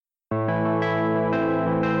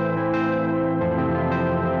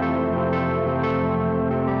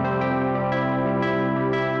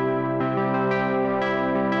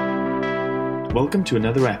Welcome to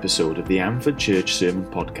another episode of the Amford Church Sermon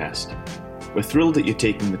Podcast. We're thrilled that you're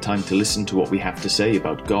taking the time to listen to what we have to say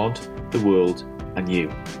about God, the world, and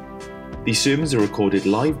you. These sermons are recorded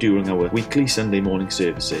live during our weekly Sunday morning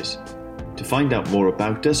services. To find out more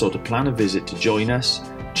about us or to plan a visit to join us,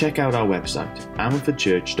 check out our website,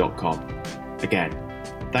 amfordchurch.com. Again,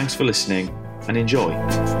 thanks for listening and enjoy.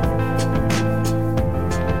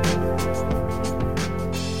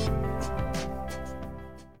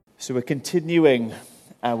 So we're continuing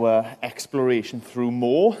our exploration through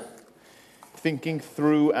more, thinking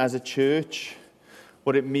through as a church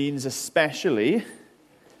what it means especially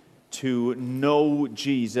to know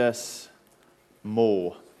Jesus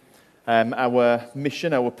more. Our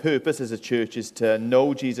mission, our purpose as a church is to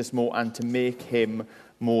know Jesus more and to make him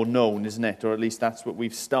more known, isn't it? Or at least that's what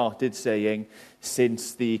we've started saying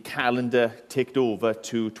since the calendar ticked over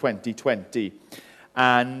to 2020.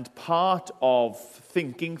 And part of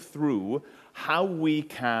thinking through how we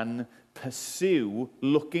can pursue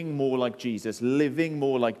looking more like Jesus, living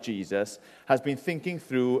more like Jesus, has been thinking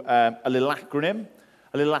through a little acronym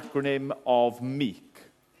of MEEK.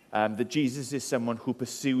 That Jesus is someone who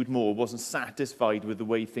pursued more, wasn't satisfied with the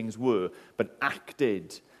way things were, but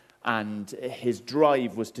acted, and his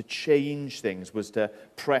drive was to change things, was to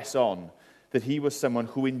press on. That he was someone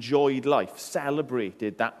who enjoyed life,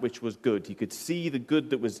 celebrated that which was good. He could see the good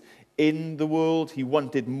that was in the world. He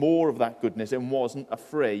wanted more of that goodness and wasn't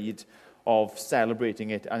afraid of celebrating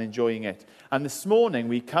it and enjoying it. And this morning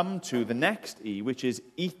we come to the next E, which is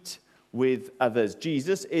eat with others.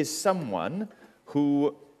 Jesus is someone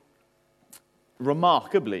who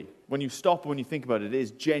remarkably, when you stop and when you think about it,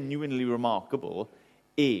 is genuinely remarkable,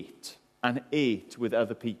 ate with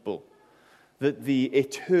other people. That the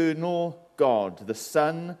eternal God, the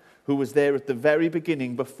Son, who was there at the very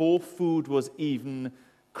beginning, before food was even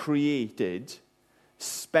created,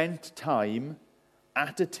 spent time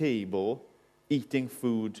at a table eating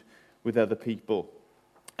food with other people.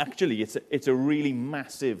 Actually, it's a really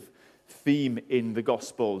massive theme in the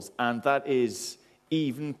Gospels, and that is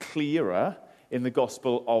even clearer in the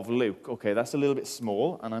Gospel of Luke. Okay, that's a little bit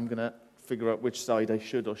small, and I'm going to figure out which side I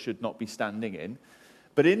should or should not be standing in.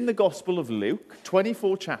 But in the Gospel of Luke,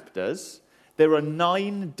 24 chapters, there are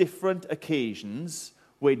 9 different occasions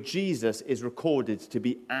where Jesus is recorded to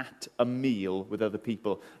be at a meal with other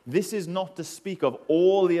people. This is not to speak of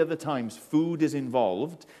all the other times food is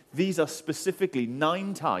involved. These are specifically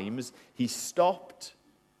 9 times he stopped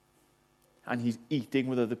and he's eating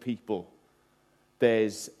with other people.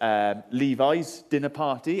 There's Levi's dinner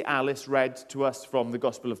party. Alice read to us from the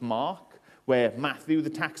Gospel of Mark, where Matthew, the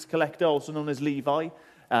tax collector, also known as Levi,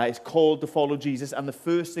 is called to follow Jesus. And the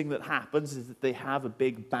first thing that happens is that they have a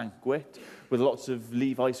big banquet with lots of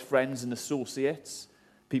Levi's friends and associates.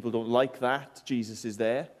 People don't like that. Jesus is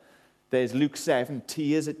there. There's Luke 7,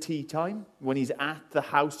 tears at tea time, when he's at the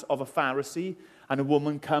house of a Pharisee and a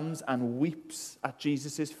woman comes and weeps at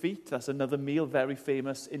Jesus' feet. That's another meal, very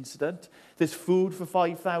famous incident. There's food for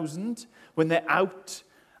 5,000 when they're out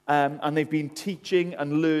and they've been teaching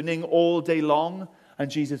and learning all day long, and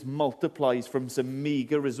Jesus multiplies from some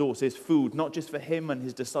meager resources food, not just for him and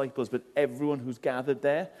his disciples, but everyone who's gathered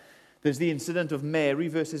there. There's the incident of Mary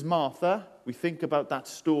versus Martha. We think about that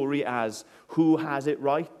story as who has it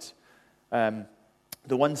right? The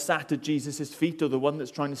one sat at Jesus' feet or the one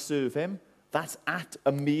that's trying to serve him. That's at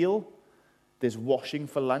a meal. There's washing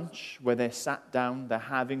for lunch, where they're sat down, they're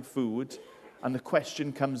having food, and the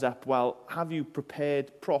question comes up, well, have you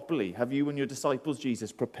prepared properly? Have you and your disciples,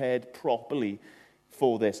 Jesus, prepared properly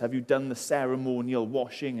for this? Have you done the ceremonial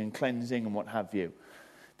washing and cleansing and what have you?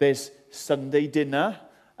 There's Sunday dinner,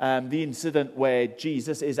 the incident where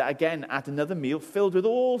Jesus is again at another meal filled with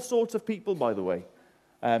all sorts of people, by the way.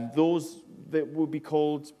 Those that would be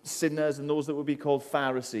called sinners and those that would be called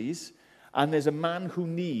Pharisees. And there's a man who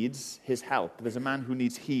needs his help. There's a man who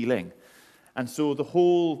needs healing. And so the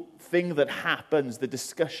whole thing that happens, the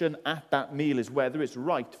discussion at that meal, is whether it's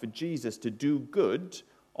right for Jesus to do good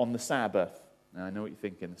on the Sabbath. Now, I know what you're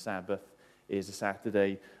thinking. The Sabbath is a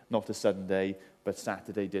Saturday, not a Sunday, but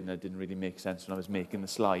Saturday dinner didn't really make sense when I was making the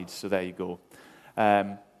slides, so there you go.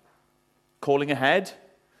 Calling ahead.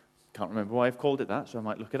 Can't remember why I've called it that, so I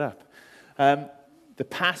might look it up. The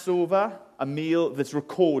Passover, a meal that's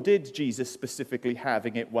recorded, Jesus specifically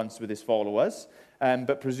having it once with his followers,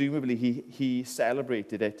 but presumably he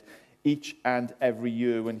celebrated it each and every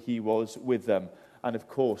year when he was with them. And of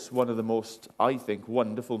course, one of the most, I think,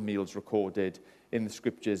 wonderful meals recorded in the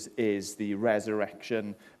scriptures is the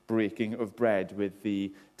resurrection breaking of bread with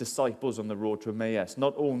the disciples on the road to Emmaus.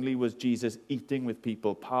 Not only was Jesus eating with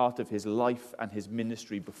people part of his life and his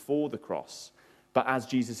ministry before the cross, But as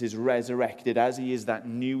Jesus is resurrected, as he is that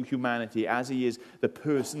new humanity, as he is the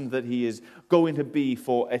person that he is going to be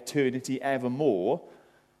for eternity evermore,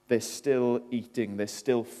 they're still eating, they're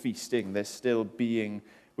still feasting, they're still being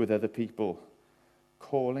with other people.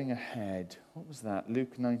 Calling ahead. What was that?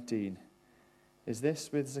 Luke 19. Is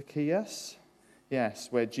this with Zacchaeus? Yes,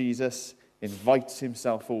 where Jesus invites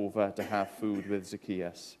himself over to have food with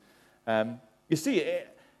Zacchaeus. You see,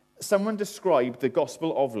 someone described the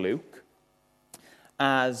Gospel of Luke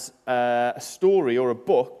as a story or a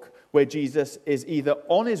book where Jesus is either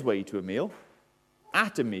on his way to a meal,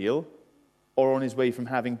 at a meal, or on his way from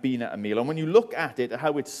having been at a meal. And when you look at it,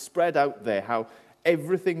 how it's spread out there, how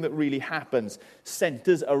everything that really happens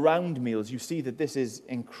centers around meals, you see that this is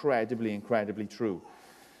incredibly, incredibly true.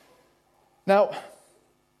 Now,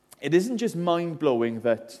 it isn't just mind-blowing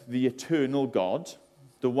that the eternal God,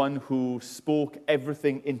 the one who spoke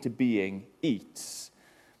everything into being, eats.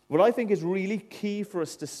 What I think is really key for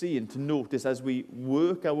us to see and to notice as we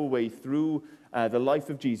work our way through the life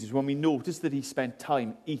of Jesus, when we notice that he spent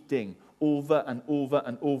time eating over and over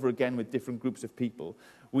and over again with different groups of people,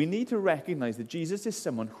 we need to recognize that Jesus is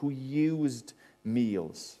someone who used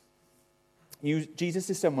meals. Jesus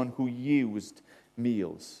is someone who used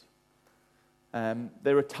meals.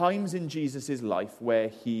 There are times in Jesus' life where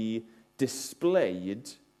he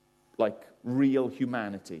displayed like real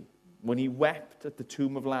humanity. When he wept at the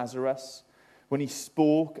tomb of Lazarus, when he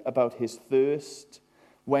spoke about his thirst,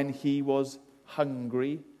 when he was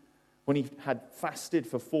hungry, when he had fasted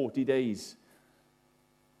for 40 days.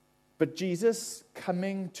 But Jesus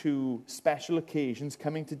coming to special occasions,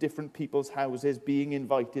 coming to different people's houses, being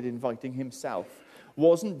invited, inviting himself,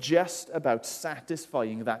 wasn't just about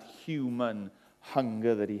satisfying that human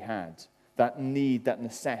hunger that he had, that need, that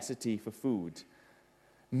necessity for food.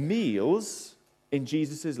 Meals in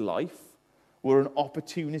Jesus' life were an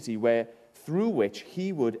opportunity through which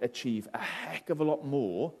he would achieve a heck of a lot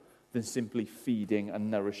more than simply feeding and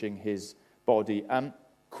nourishing his body.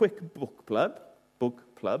 Quick book plug.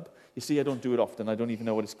 You see, I don't do it often. I don't even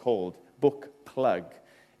know what it's called. Book plug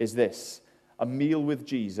is this. A Meal with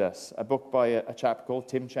Jesus, a book by a chap called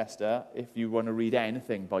Tim Chester. If you want to read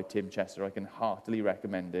anything by Tim Chester, I can heartily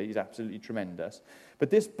recommend it. He's absolutely tremendous.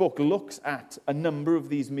 But this book looks at a number of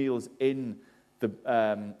these meals in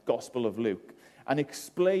the Gospel of Luke and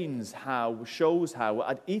shows how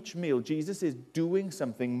at each meal Jesus is doing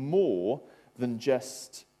something more than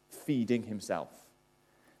just feeding himself.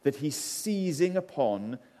 That he's seizing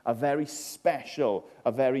upon a very special,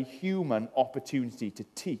 a very human opportunity to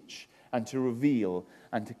teach and to reveal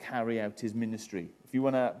and to carry out his ministry. If you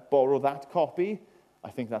want to borrow that copy, I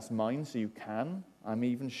think that's mine, so you can. I'm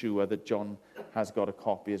even sure that John has got a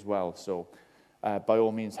copy as well, so by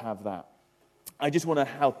all means have that. I just want to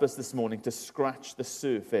help us this morning to scratch the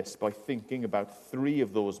surface by thinking about 3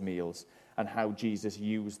 of those meals and how Jesus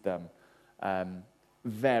used them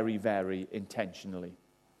very, very intentionally.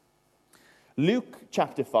 Luke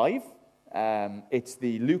chapter 5, it's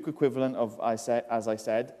the Luke equivalent of, as I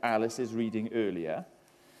said, Alice's reading earlier.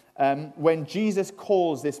 When Jesus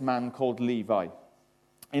calls this man called Levi.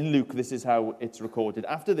 In Luke, this is how it's recorded.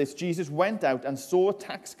 After this, Jesus went out and saw a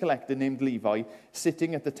tax collector named Levi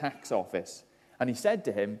sitting at the tax office. And he said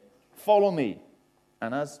to him, "Follow me."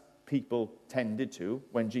 And as people tended to,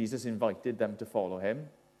 when Jesus invited them to follow him,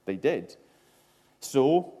 they did.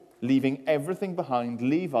 So, leaving everything behind,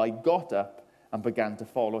 Levi got up and began to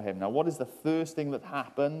follow him. Now, what is the first thing that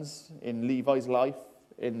happens in Levi's life,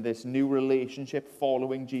 in this new relationship,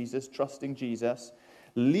 following Jesus, trusting Jesus?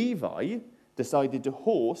 Levi decided to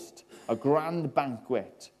host a grand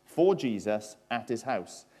banquet for Jesus at his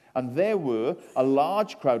house. And there were a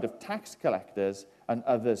large crowd of tax collectors and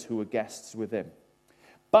others who were guests with him.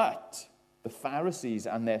 But the Pharisees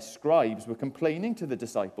and their scribes were complaining to the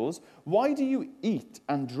disciples, "Why do you eat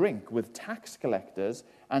and drink with tax collectors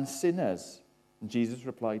and sinners?" And Jesus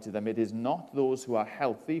replied to them, "It is not those who are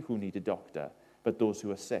healthy who need a doctor, but those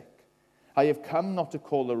who are sick. I have come not to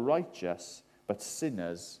call the righteous, but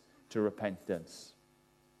sinners to repentance."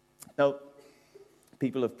 Now,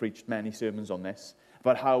 people have preached many sermons on this,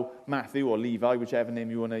 about how Matthew or Levi, whichever name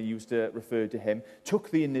you want to use to refer to him, took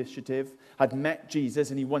the initiative, had met Jesus,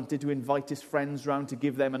 and he wanted to invite his friends round to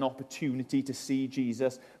give them an opportunity to see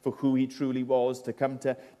Jesus for who he truly was, to come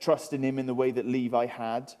to trust in him in the way that Levi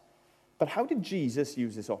had. But how did Jesus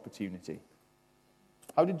use this opportunity?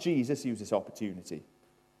 How did Jesus use this opportunity?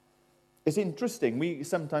 It's interesting. We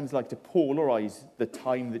sometimes like to polarize the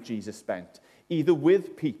time that Jesus spent, either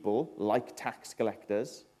with people like tax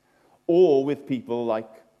collectors or with people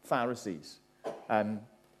like Pharisees,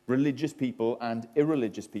 religious people and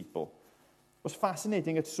irreligious people. What's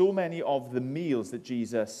fascinating at so many of the meals that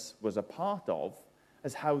Jesus was a part of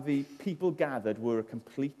is how the people gathered were a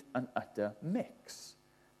complete and utter mix.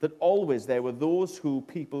 That always there were those who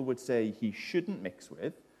people would say he shouldn't mix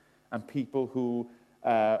with, and people who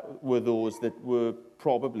were those that were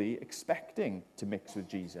probably expecting to mix with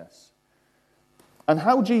Jesus. And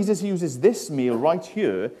how Jesus uses this meal right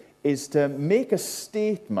here is to make a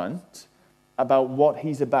statement about what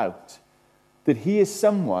he's about. That he is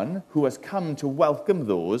someone who has come to welcome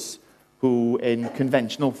those who, in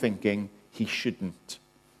conventional thinking, he shouldn't.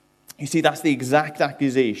 You see, that's the exact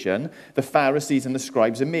accusation the Pharisees and the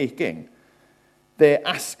scribes are making. They're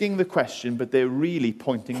asking the question, but they're really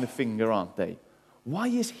pointing the finger, aren't they? Why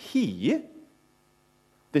is he,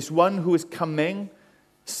 this one who is coming,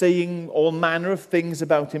 saying all manner of things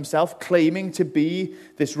about himself, claiming to be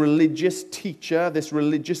this religious teacher, this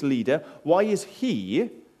religious leader, why is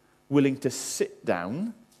he willing to sit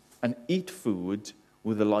down and eat food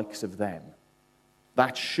with the likes of them?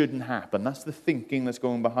 That shouldn't happen. That's the thinking that's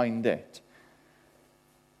going behind it.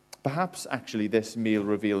 Perhaps, actually, this meal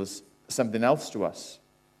reveals something else to us.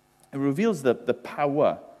 It reveals the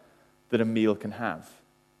power that a meal can have,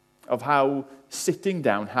 of how sitting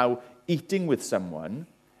down, how eating with someone,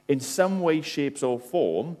 in some way, shape, or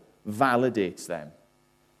form, validates them,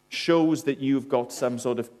 shows that you've got some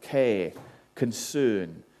sort of care,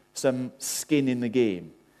 concern, some skin in the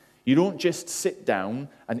game. You don't just sit down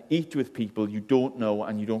and eat with people you don't know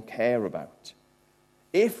and you don't care about.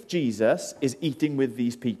 If Jesus is eating with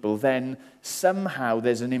these people, then somehow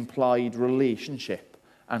there's an implied relationship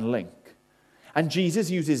and link. And Jesus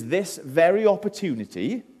uses this very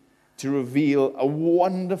opportunity to reveal a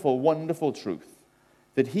wonderful, wonderful truth.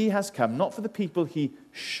 That he has come not for the people he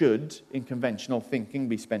should, in conventional thinking,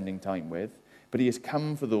 be spending time with, but he has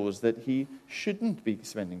come for those that he shouldn't be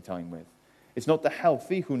spending time with. It's not the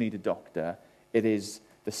healthy who need a doctor, it is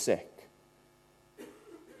the sick.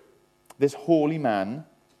 This holy man,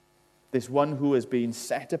 this one who has been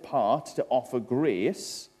set apart to offer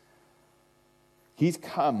grace, he's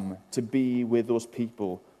come to be with those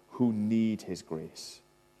people who need his grace.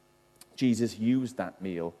 Jesus used that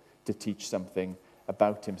meal to teach something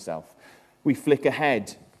about himself. We flick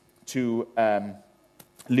ahead to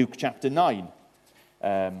Luke chapter 9.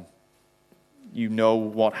 You know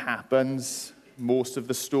what happens. Most of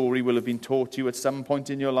the story will have been taught to you at some point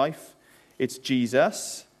in your life. It's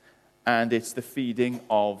Jesus, and it's the feeding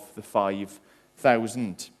of the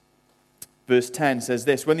 5,000. Verse 10 says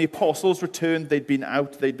this: when the apostles returned, they'd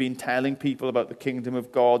been telling people about the kingdom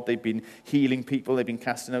of God, they'd been healing people, they'd been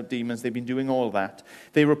casting out demons, they'd been doing all that.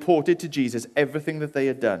 They reported to Jesus everything that they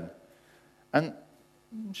had done. And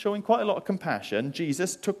showing quite a lot of compassion,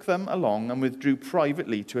 Jesus took them along and withdrew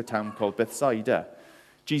privately to a town called Bethsaida.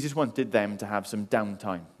 Jesus wanted them to have some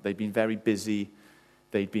downtime. They'd been very busy.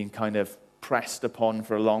 They'd been kind of pressed upon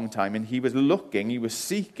for a long time. And he was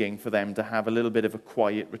seeking for them to have a little bit of a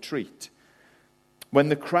quiet retreat. When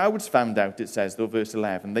the crowds found out, it says, though, verse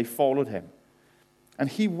 11, they followed him. And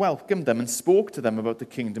he welcomed them and spoke to them about the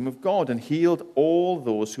kingdom of God and healed all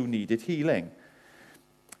those who needed healing.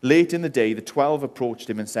 Late in the day, the 12 approached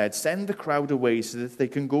him and said, send the crowd away so that they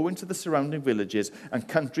can go into the surrounding villages and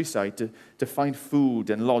countryside to find food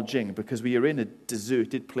and lodging, because we are in a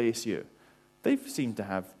deserted place here. They seem to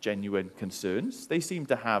have genuine concerns. They seem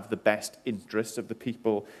to have the best interests of the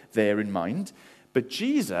people there in mind. But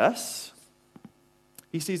Jesus,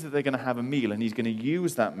 he sees that they're going to have a meal, and he's going to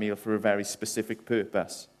use that meal for a very specific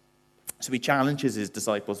purpose. So he challenges his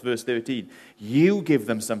disciples. Verse 13, you give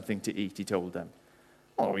them something to eat, he told them.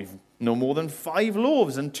 Oh, we've no more than 5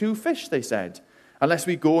 loaves and 2 fish, they said. Unless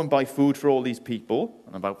we go and buy food for all these people,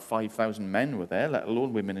 and about 5,000 men were there, let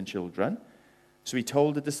alone women and children. So he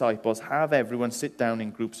told the disciples, have everyone sit down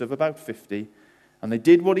in groups of about 50. And they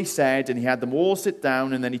did what he said, and he had them all sit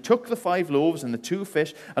down, and then he took the 5 loaves and the 2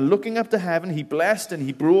 fish, and looking up to heaven, he blessed and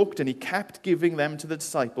he broke, and he kept giving them to the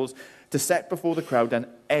disciples to set before the crowd, and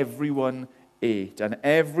everyone ate, and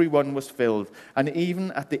everyone was filled. And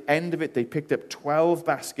even at the end of it, they picked up 12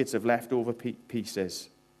 baskets of leftover pieces.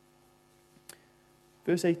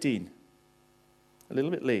 Verse 18, a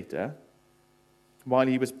little bit later, while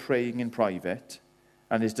he was praying in private,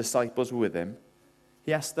 and his disciples were with him,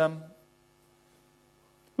 he asked them,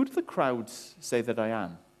 who do the crowds say that I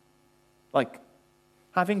am? Like,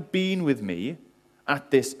 having been with me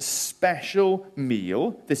at this special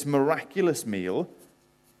meal, this miraculous meal,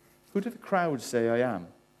 who do the crowds say I am?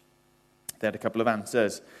 They had a couple of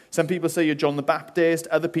answers. Some people say you're John the Baptist.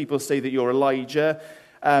 Other people say that you're Elijah.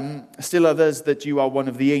 Still others that you are one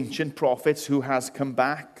of the ancient prophets who has come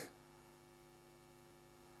back.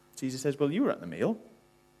 Jesus says, well, you were at the meal.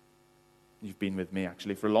 You've been with me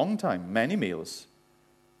actually for a long time, many meals.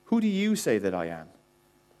 Who do you say that I am?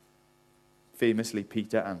 Famously,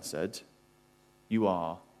 Peter answered, you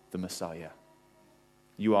are the Messiah.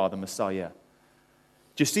 You are the Messiah.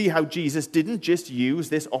 Do you see how Jesus didn't just use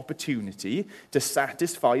this opportunity to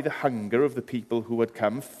satisfy the hunger of the people who had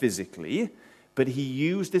come physically, but he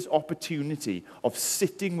used this opportunity of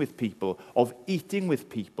sitting with people, of eating with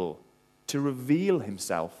people, to reveal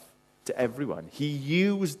himself to everyone. He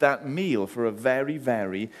used that meal for a very,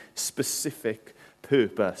 very specific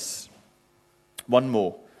purpose. One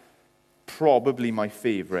more, probably my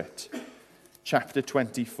favorite, chapter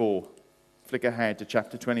 24. Flick ahead to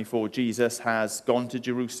chapter 24. Jesus has gone to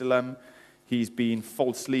Jerusalem. He's been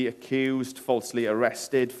falsely accused, falsely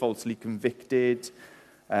arrested, falsely convicted,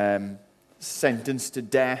 sentenced to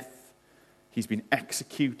death. He's been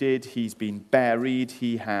executed. He's been buried.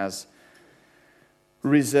 He has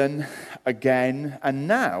risen again. And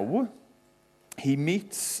now he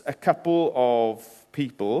meets a couple of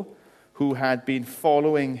people who had been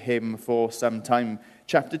following him for some time.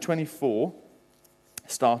 Chapter 24,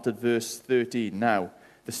 start at verse 13. Now,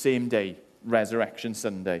 the same day, Resurrection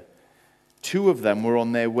Sunday, two of them were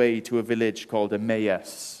on their way to a village called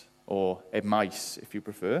Emmaus, or Emmaus, if you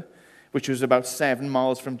prefer, which was about 7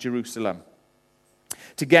 miles from Jerusalem.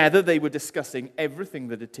 Together, they were discussing everything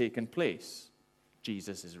that had taken place.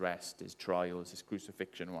 Jesus' arrest, his trials, his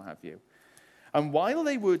crucifixion, what have you. And while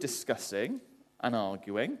they were discussing and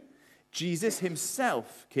arguing, Jesus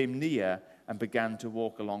himself came near and began to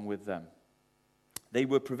walk along with them. They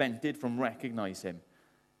were prevented from recognizing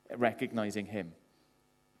him.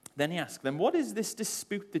 Then he asked them, what is this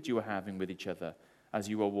dispute that you are having with each other as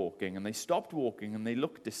you are walking? And they stopped walking and they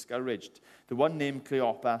looked discouraged. The one named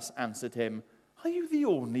Cleopas answered him, are you the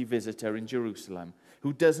only visitor in Jerusalem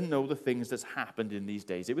who doesn't know the things that's happened in these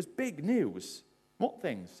days? It was big news. What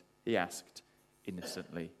things? He asked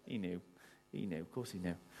innocently. He knew. Of course he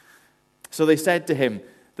knew. So they said to him,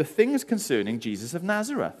 the things concerning Jesus of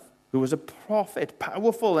Nazareth, who was a prophet,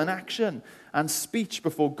 powerful in action and speech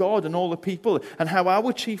before God and all the people, and how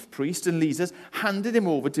our chief priests and leaders handed him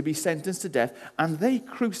over to be sentenced to death, and they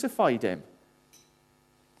crucified him.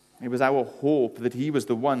 It was our hope that he was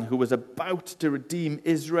the one who was about to redeem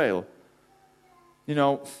Israel. You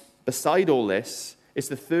know, beside all this, it's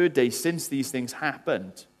the 3rd day since these things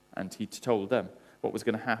happened, and he told them what was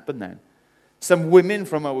going to happen then. Some women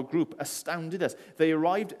from our group astounded us. They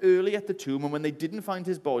arrived early at the tomb, and when they didn't find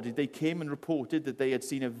his body, they came and reported that they had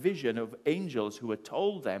seen a vision of angels who had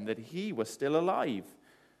told them that he was still alive.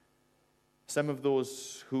 Some of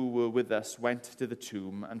those who were with us went to the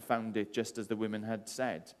tomb and found it just as the women had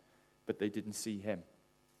said, but they didn't see him.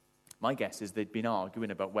 My guess is they'd been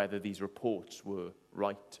arguing about whether these reports were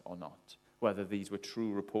right or not, whether these were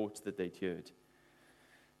true reports that they'd heard.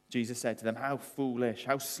 Jesus said to them, how foolish,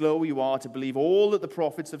 how slow you are to believe all that the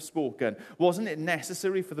prophets have spoken. Wasn't it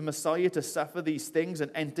necessary for the Messiah to suffer these things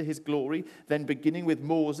and enter his glory? Then beginning with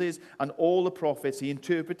Moses and all the prophets, he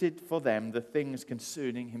interpreted for them the things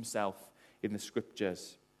concerning himself in the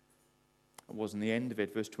scriptures. It wasn't the end of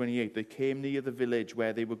it. Verse 28, they came near the village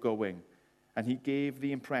where they were going, and he gave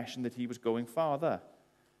the impression that he was going farther.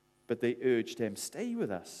 But they urged him, stay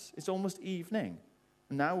with us. It's almost evening.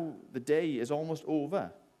 Now the day is almost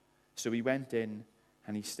over. So he went in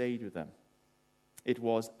and he stayed with them. It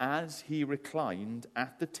was as he reclined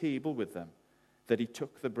at the table with them that he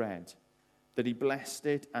took the bread, that he blessed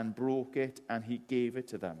it and broke it, and he gave it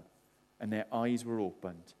to them. And their eyes were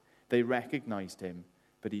opened. They recognized him,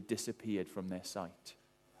 but he disappeared from their sight.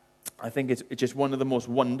 I think it's just one of the most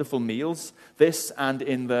wonderful meals. This and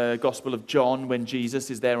in the Gospel of John, when Jesus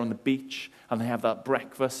is there on the beach and they have that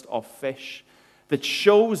breakfast of fish, that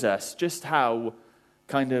shows us just how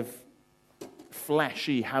kind of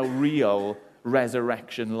fleshy, how real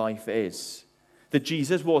resurrection life is. That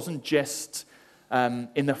Jesus wasn't just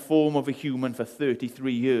in the form of a human for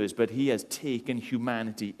 33 years, but he has taken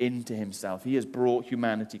humanity into himself. He has brought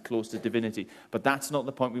humanity close to divinity. But that's not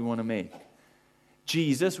the point we want to make.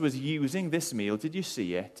 Jesus was using this meal, did you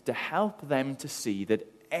see it, to help them to see that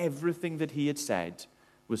everything that he had said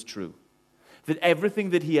was true. That everything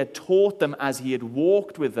that he had taught them as he had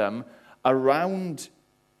walked with them around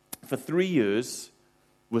for 3 years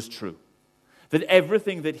was true. That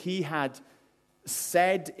everything that he had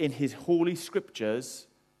said in his holy scriptures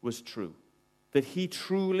was true. That he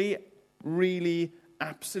truly, really,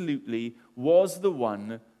 absolutely was the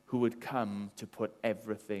one who would come to put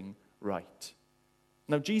everything right.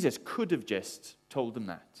 Now, Jesus could have just told them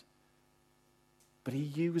that. But he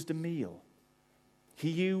used a meal. He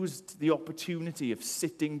used the opportunity of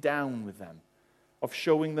sitting down with them of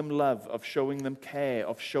showing them love, of showing them care,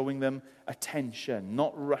 of showing them attention,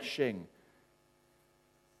 not rushing.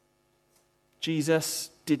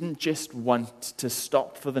 Jesus didn't just want to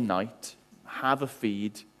stop for the night, have a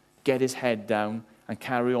feed, get his head down, and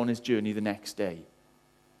carry on his journey the next day.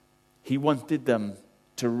 He wanted them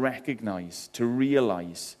to recognize, to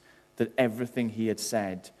realize that everything he had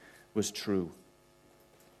said was true.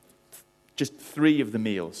 Just 3 of the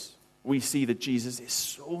meals, we see that Jesus is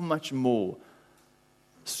so much more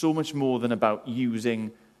than about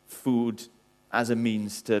using food as a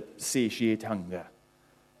means to satiate hunger.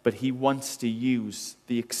 But he wants to use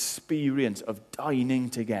the experience of dining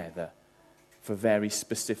together for very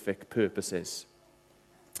specific purposes.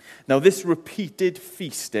 Now, this repeated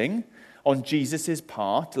feasting on Jesus'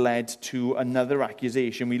 part led to another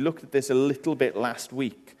accusation. We looked at this a little bit last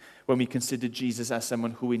week when we considered Jesus as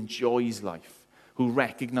someone who enjoys life, who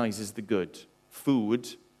recognizes the good.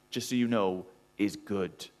 Food, just so you know, is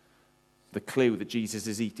good. The clue that Jesus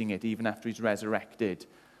is eating it even after he's resurrected,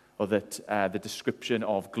 or that the description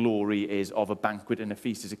of glory is of a banquet and a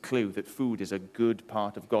feast, is a clue that food is a good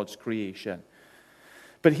part of God's creation.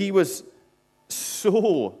 But he was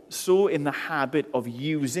so in the habit of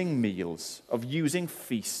using meals, of using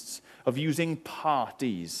feasts, of using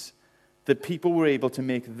parties, that people were able to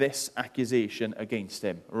make this accusation against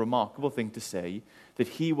him. A remarkable thing to say, that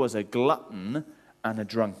he was a glutton and a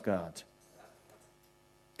drunkard.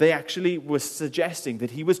 They actually were suggesting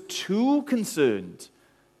that he was too concerned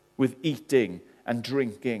with eating and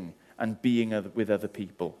drinking and being with other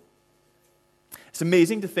people. It's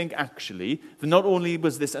amazing to think, actually, that not only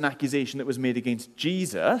was this an accusation that was made against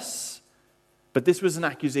Jesus, but this was an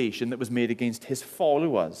accusation that was made against his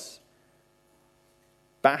followers.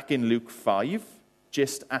 Back in Luke 5,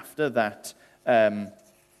 just after that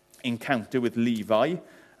encounter with Levi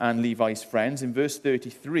and Levi's friends, in verse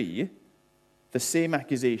 33, the same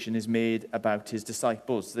accusation is made about his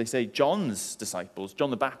disciples. They say John's disciples,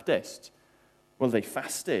 John the Baptist, well, they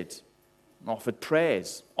fasted, offered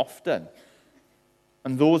prayers often.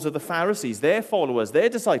 And those are the Pharisees, their followers, their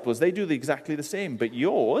disciples, they do exactly the same. But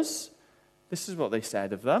yours, this is what they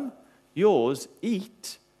said of them, yours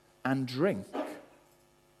eat and drink.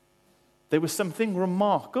 There was something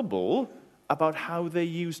remarkable about how they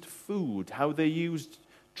used food, how they used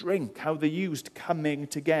drink, how they used coming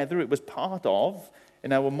together. It was part of,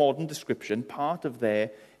 in our modern description, part of their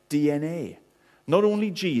DNA. Not only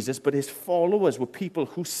Jesus, but his followers were people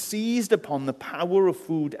who seized upon the power of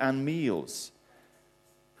food and meals.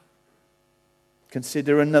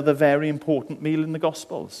 Consider another very important meal in the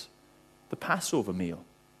Gospels, the Passover meal.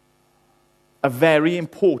 A very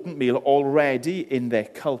important meal already in their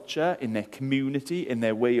culture, in their community, in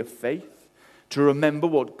their way of faith, to remember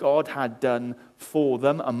what God had done for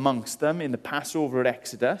them, amongst them, in the Passover at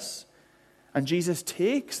Exodus. And Jesus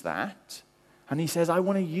takes that and he says, I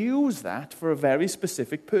want to use that for a very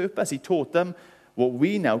specific purpose. He taught them what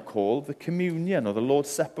we now call the communion or the Lord's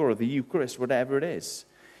Supper or the Eucharist, whatever it is.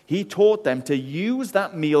 He taught them to use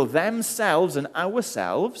that meal themselves and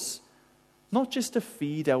ourselves, not just to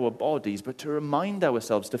feed our bodies, but to remind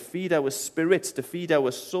ourselves, to feed our spirits, to feed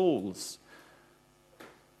our souls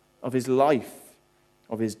of his life,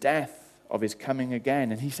 of his death, of his coming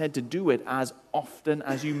again. And he said to do it as often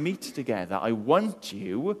as you meet together. I want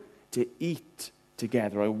you to eat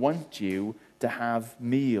together. I want you to have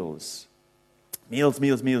meals.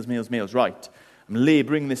 Meals. Right. I'm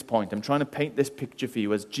laboring this point. I'm trying to paint this picture for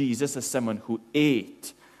you as Jesus as someone who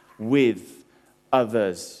ate with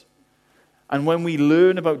others. And when we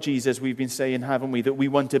learn about Jesus, we've been saying, haven't we, that we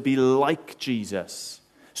want to be like Jesus.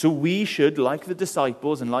 So we should, like the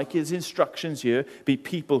disciples and like his instructions here, be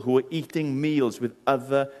people who are eating meals with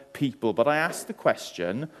other people. But I ask the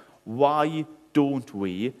question, why don't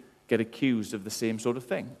we get accused of the same sort of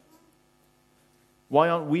thing? Why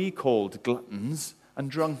aren't we called gluttons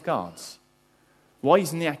and drunkards? Why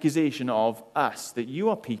isn't the accusation of us that you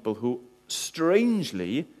are people who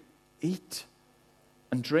strangely eat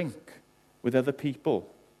and drink with other people?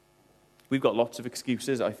 We've got lots of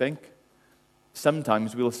excuses, I think.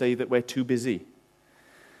 Sometimes we'll say that we're too busy.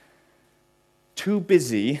 Too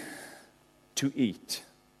busy to eat.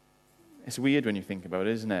 It's weird when you think about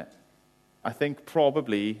it, isn't it? I think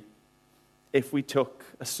probably if we took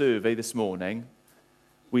a survey this morning,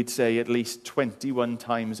 we'd say at least 21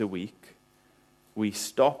 times a week, we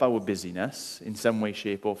stop our busyness in some way,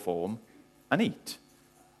 shape, or form and eat.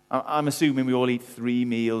 I'm assuming we all eat 3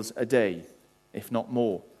 meals a day, if not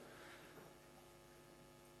more.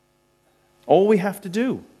 All we have to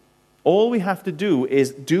do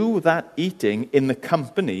is do that eating in the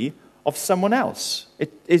company of someone else.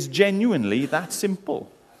 It is genuinely that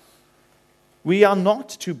simple. We are not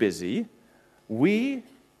too busy. We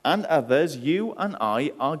and others, you and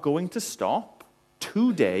I, are going to stop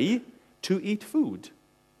today to eat food.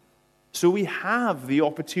 So we have the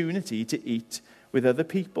opportunity to eat with other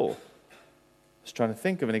people. I was trying to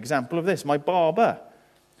think of an example of this. My barber,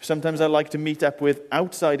 sometimes I like to meet up with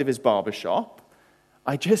outside of his barber shop.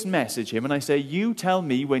 I just message him and I say, you tell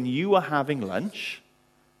me when you are having lunch.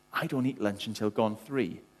 I don't eat lunch until gone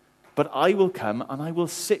 3. But I will come and I will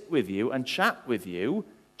sit with you and chat with you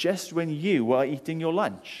just when you are eating your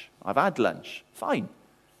lunch. I've had lunch. Fine.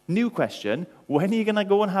 New question, when are you going to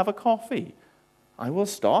go and have a coffee? I will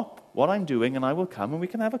stop what I'm doing and I will come and we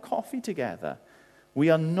can have a coffee together. We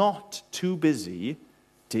are not too busy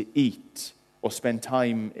to eat or spend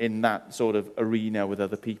time in that sort of arena with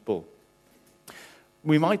other people.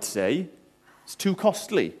 We might say, it's too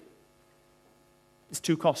costly. It's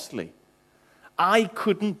too costly. I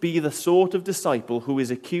couldn't be the sort of disciple who is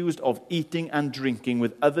accused of eating and drinking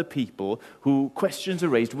with other people, who questions are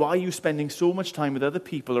raised, why are you spending so much time with other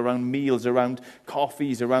people around meals, around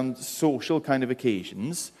coffees, around social kind of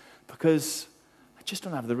occasions? Because I just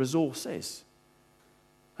don't have the resources.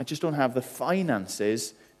 I just don't have the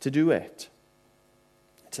finances to do it.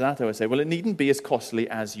 To that I would say, well, it needn't be as costly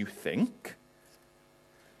as you think.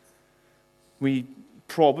 We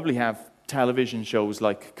probably have television shows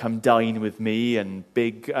like Come Dine With Me and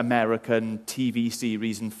big American TV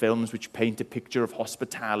series and films which paint a picture of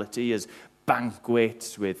hospitality as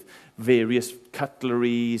banquets with various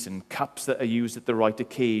cutleries and cups that are used at the right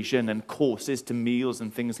occasion and courses to meals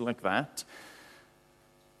and things like that.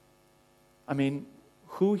 I mean,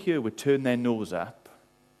 who here would turn their nose up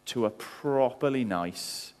to a properly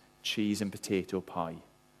nice cheese and potato pie?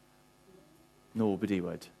 Nobody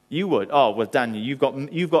would. You would. Oh, well, Daniel, you've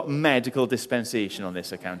got medical dispensation on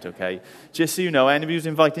this account, okay? Just so you know, anybody who's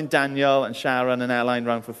inviting Daniel and Sharon and Elaine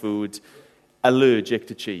round for food, allergic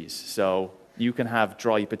to cheese, so you can have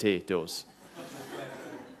dry potatoes.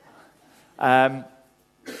 It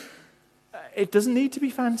doesn't need to be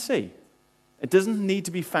fancy. It doesn't need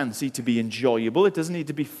to be fancy to be enjoyable. It doesn't need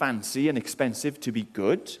to be fancy and expensive to be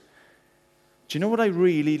good. Do you know what I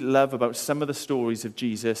really love about some of the stories of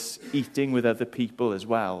Jesus eating with other people as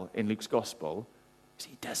well in Luke's gospel? Is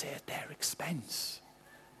he does it at their expense.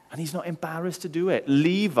 And he's not embarrassed to do it.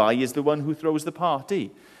 Levi is the one who throws the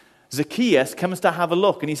party. Zacchaeus comes to have a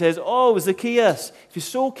look and he says, oh, Zacchaeus, if you're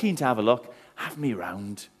so keen to have a look, have me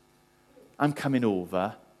round. I'm coming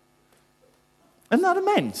over. Isn't that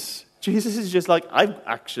immense? Jesus is just like, I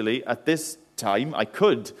actually, at this time, I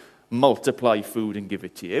could multiply food and give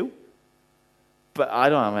it to you. But I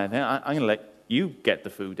don't have anything. I'm going to let you get the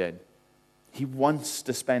food in. He wants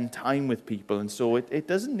to spend time with people, and so it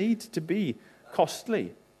doesn't need to be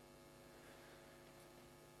costly.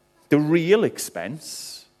 The real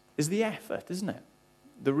expense is the effort, isn't it?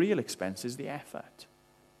 The real expense is the effort.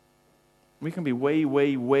 We can be way,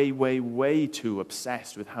 way, way, way, way too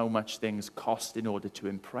obsessed with how much things cost in order to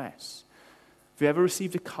impress. Have you ever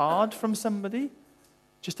received a card from somebody?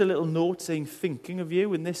 Just a little note saying, thinking of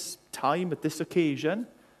you in this time, at this occasion.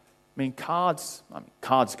 I mean, cards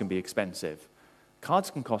can be expensive.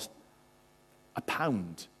 Cards can cost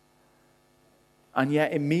 £1. And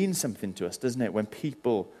yet it means something to us, doesn't it? When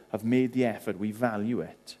people have made the effort, we value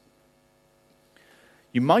it.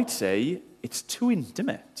 You might say it's too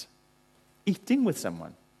intimate. Eating with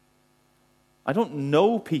someone. I don't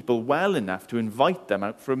know people well enough to invite them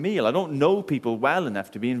out for a meal. I don't know people well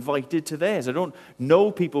enough to be invited to theirs. I don't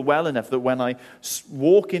know people well enough that when I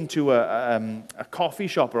walk into a coffee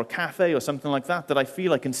shop or a cafe or something like that I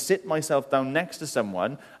feel I can sit myself down next to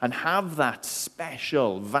someone and have that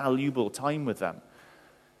special, valuable time with them.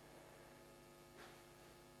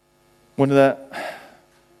 One of the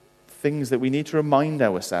things that we need to remind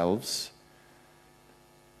ourselves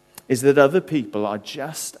is that other people are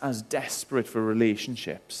just as desperate for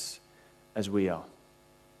relationships as we are.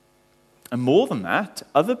 And more than that,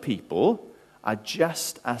 other people are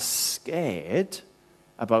just as scared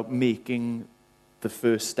about making the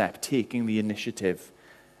first step, taking the initiative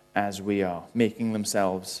as we are, making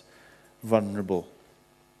themselves vulnerable.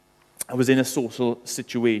 I was in a social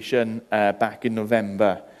situation back in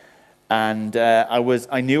November, and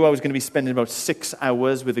I knew I was going to be spending about 6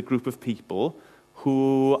 hours with a group of people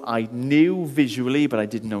who I knew visually, but I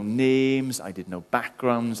didn't know names, I didn't know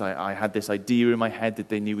backgrounds. I had this idea in my head that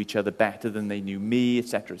they knew each other better than they knew me,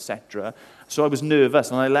 etc., etc. So I was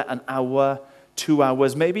nervous, and I let an hour, 2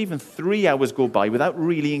 hours, maybe even 3 hours go by without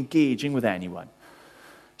really engaging with anyone.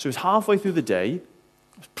 So it was halfway through the day.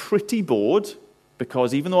 I was pretty bored,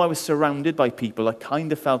 because even though I was surrounded by people, I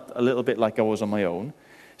kind of felt a little bit like I was on my own.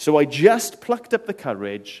 So I just plucked up the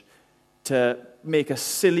courage to make a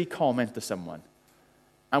silly comment to someone.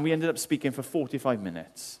 And we ended up speaking for 45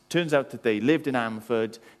 minutes. Turns out that they lived in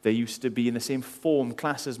Amford. They used to be in the same form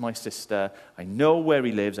class as my sister. I know where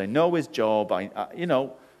he lives. I know his job.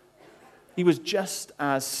 He was just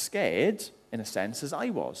as scared, in a sense, as I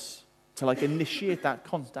was to initiate that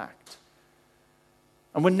contact.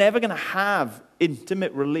 And we're never going to have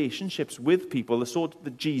intimate relationships with people, the sort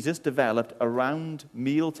that Jesus developed around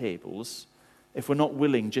meal tables, if we're not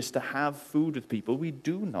willing just to have food with people we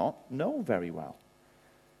do not know very well.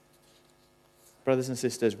 Brothers and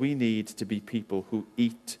sisters, we need to be people who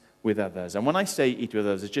eat with others. And when I say eat with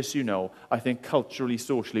others, just so you know, I think culturally,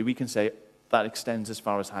 socially, we can say that extends as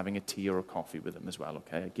far as having a tea or a coffee with them as well,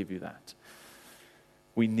 okay? I give you that.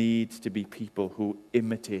 We need to be people who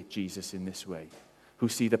imitate Jesus in this way, who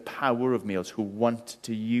see the power of meals, who want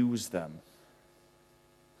to use them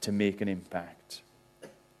to make an impact.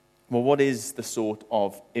 Well, what is the sort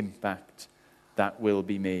of impact that will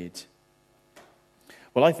be made?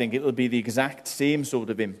 Well, I think it will be the exact same sort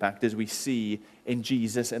of impact as we see in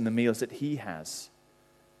Jesus and the meals that he has.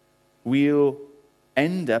 We'll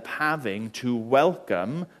end up having to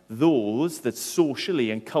welcome those that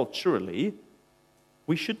socially and culturally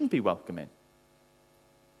we shouldn't be welcoming.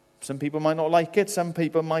 Some people might not like it. Some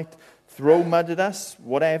people might throw mud at us,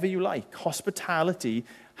 whatever you like. Hospitality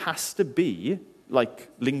has to be,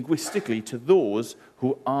 linguistically, to those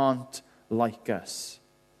who aren't like us.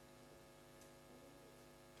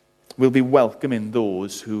 We'll be welcoming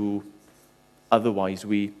those who otherwise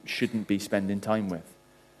we shouldn't be spending time with.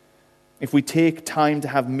 If we take time to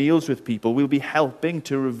have meals with people, we'll be helping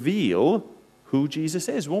to reveal who Jesus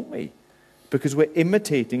is, won't we? Because we're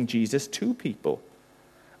imitating Jesus to people.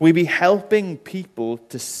 We'll be helping people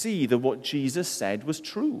to see that what Jesus said was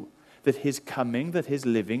true. That his coming, that his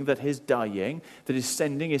living, that his dying, that his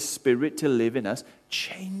sending his Spirit to live in us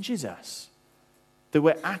changes us. That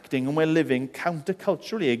we're acting and we're living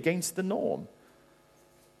counterculturally against the norm.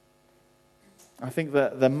 I think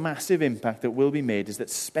that the massive impact that will be made is that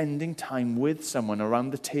spending time with someone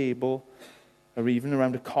around the table or even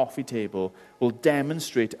around a coffee table will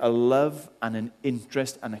demonstrate a love and an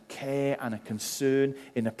interest and a care and a concern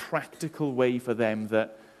in a practical way for them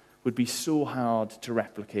that would be so hard to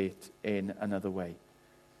replicate in another way.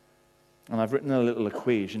 And I've written a little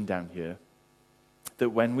equation down here that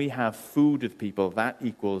when we have food with people, that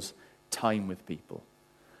equals time with people.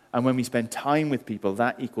 And when we spend time with people,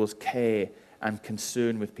 that equals care and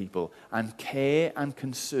concern with people. And care and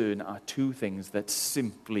concern are two things that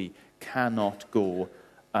simply cannot go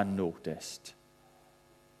unnoticed.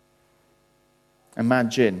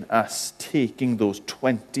 Imagine us taking those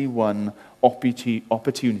 21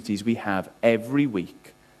 opportunities we have every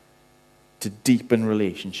week to deepen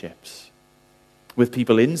relationships with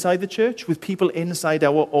people inside the church, with people inside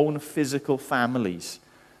our own physical families,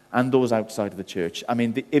 and those outside of the church. I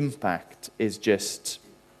mean, the impact is just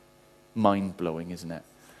mind-blowing, isn't it?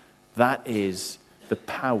 That is the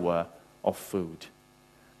power of food.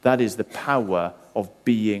 That is the power of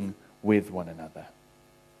being with one another.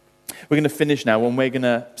 We're going to finish now and we're going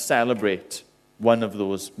to celebrate one of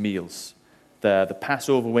those meals. The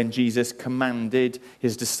Passover, when Jesus commanded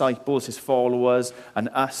his disciples, his followers, and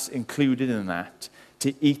us included in that,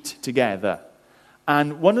 to eat together.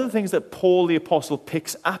 And one of the things that Paul the Apostle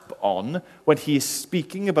picks up on when he is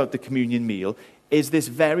speaking about the communion meal is this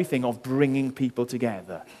very thing of bringing people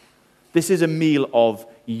together. This is a meal of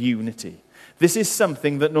unity. This is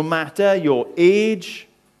something that no matter your age,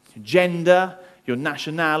 your gender, your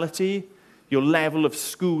nationality, your level of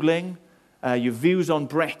schooling, your views on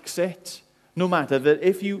Brexit, no matter that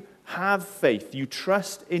if you have faith, you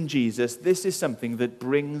trust in Jesus, this is something that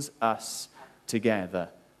brings us together.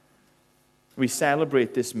 We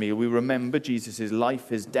celebrate this meal. We remember Jesus' life,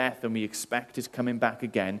 his death, and we expect his coming back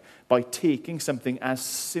again by taking something as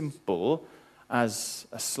simple as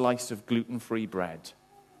a slice of gluten-free bread,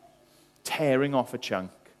 tearing off a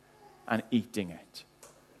chunk and eating it,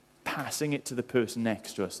 passing it to the person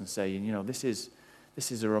next to us and saying, this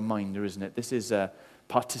is a reminder, isn't it? This is a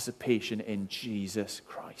participation in Jesus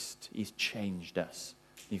Christ. He's changed us.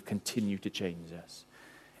 He's continued to change us.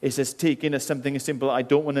 It says taking as something as simple. I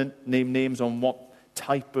don't want to name names on what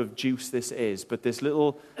type of juice this is, but this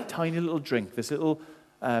tiny little drink, this little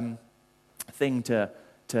thing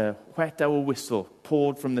to whet our whistle,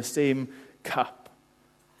 poured from the same cup.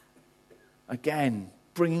 Again,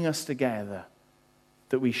 bringing us together,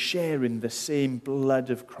 that we share in the same blood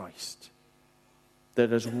of Christ that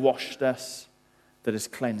has washed us, that has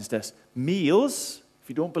cleansed us. Meals, if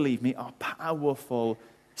you don't believe me, are powerful,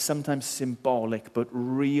 sometimes symbolic, but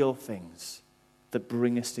real things that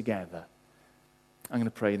bring us together. I'm going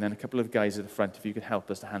to pray, and then a couple of guys at the front, if you could help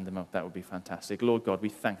us to hand them out, that would be fantastic. Lord God, we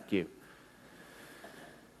thank you.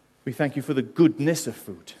 We thank you for the goodness of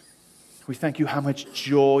food. We thank you how much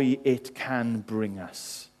joy it can bring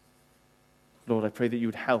us. Lord, I pray that you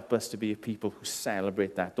would help us to be a people who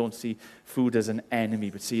celebrate that. Don't see food as an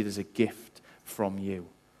enemy, but see it as a gift from you.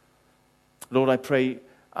 Lord, I pray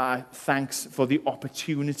thanks for the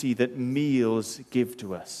opportunity that meals give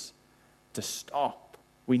to us to stop.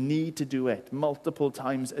 We need to do it multiple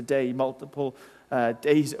times a day, multiple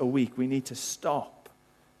days a week. We need to stop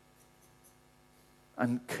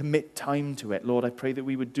and commit time to it. Lord, I pray that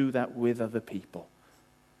we would do that with other people.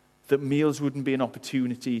 That meals wouldn't be an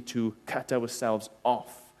opportunity to cut ourselves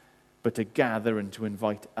off, but to gather and to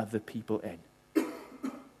invite other people in.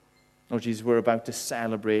 Lord Jesus, we're about to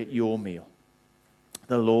celebrate your meal,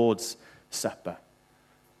 the Lord's Supper,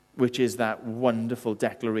 which is that wonderful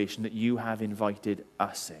declaration that you have invited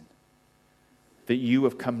us in. That you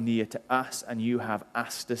have come near to us and you have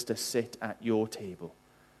asked us to sit at your table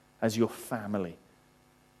as your family,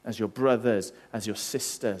 as your brothers, as your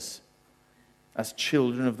sisters, as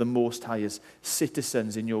children of the Most High, as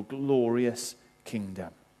citizens in your glorious kingdom.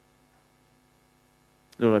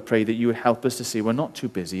 Lord, I pray that you would help us to see we're not too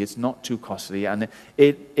busy, it's not too costly, and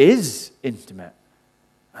it is intimate.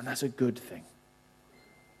 And that's a good thing.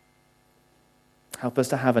 Help us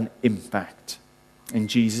to have an impact in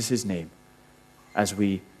Jesus' name as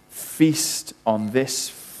we feast on this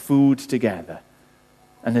food together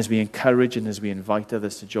and as we encourage and as we invite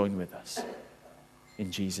others to join with us.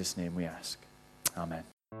 In Jesus' name we ask. Amen.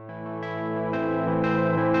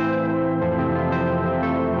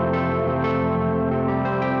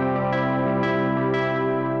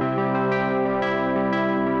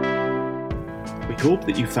 We hope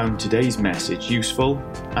that you found today's message useful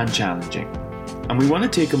and challenging. And we want to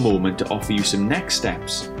take a moment to offer you some next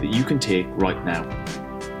steps that you can take right now.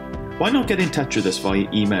 Why not get in touch with us via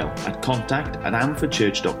email at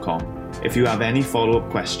contact@amfordchurch.com if you have any follow-up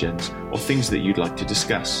questions or things that you'd like to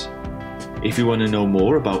discuss. If you want to know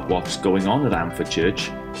more about what's going on at Amford Church,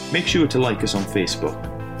 make sure to like us on Facebook.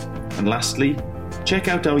 And lastly, check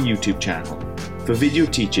out our YouTube channel for video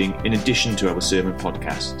teaching in addition to our sermon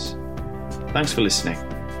podcasts. Thanks for listening.